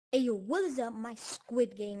Hey yo, what is up my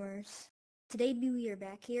squid gamers? Today we are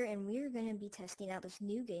back here and we are going to be testing out this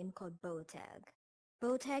new game called Boa Tag.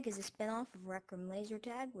 Boa Tag is a spin-off of RecRoom Laser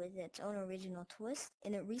Tag with its own original twist,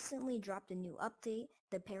 and it recently dropped a new update,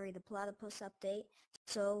 the Perry the Platypus update,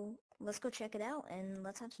 so let's go check it out and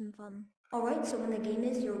let's have some fun. Alright, so when the game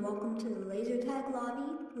is, you're welcome to the laser tag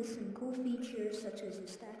lobby with some cool features such as a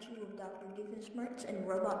statue of Dr. Doofenshmirtz and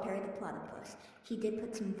Robot Perry the Platypus. He did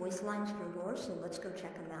put some voice lines for lore, so let's go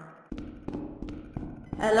check him out.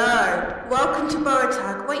 Hello, welcome to Boa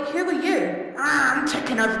Tag. Wait, who are you? I'm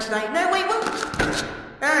taking over today. No, wait, what?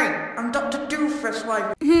 Hey, I'm Dr.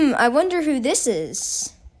 Doofenshmirtz. I wonder who this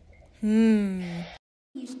is. You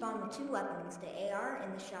spawn with two weapons, the AR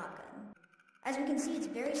and the shotgun. As we can see, it's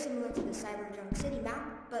very similar to the Cyberjunk City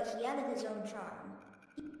map, but he added his own charm.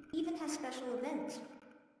 He even has special events.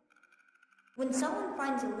 When someone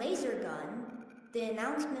finds a laser gun, the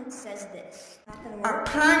announcement says this. Not gonna work.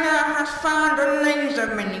 A player has found a laser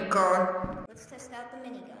minigun. Let's test out the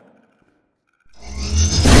minigun.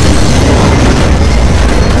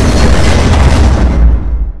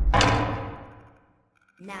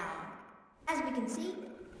 Now, as we can see,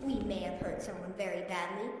 we may have hurt someone very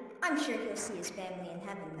badly. I'm sure he'll see his family in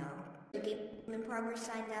heaven though. The game in progress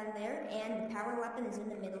sign down there, and the power weapon is in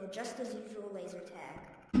the middle, just as usual laser tag.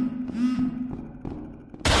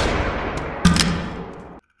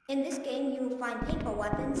 In this game you will find paintball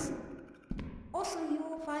weapons. Also you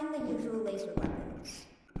will find the usual laser weapons.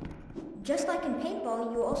 Just like in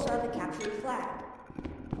paintball, you also have a capture flag.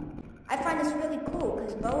 I find this really cool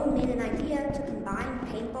because Boa made an idea to combine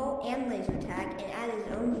paintball and laser tag and add his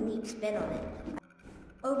own unique spin on it.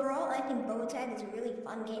 Overall, I think Boa Tag is a really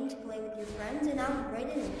fun game to play with your friends, and I would rate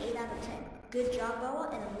it an 8 out of 10. Good job, Boa,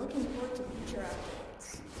 and I'm looking forward to future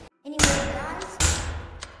updates. Anyway, guys,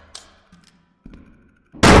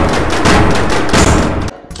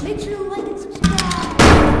 make sure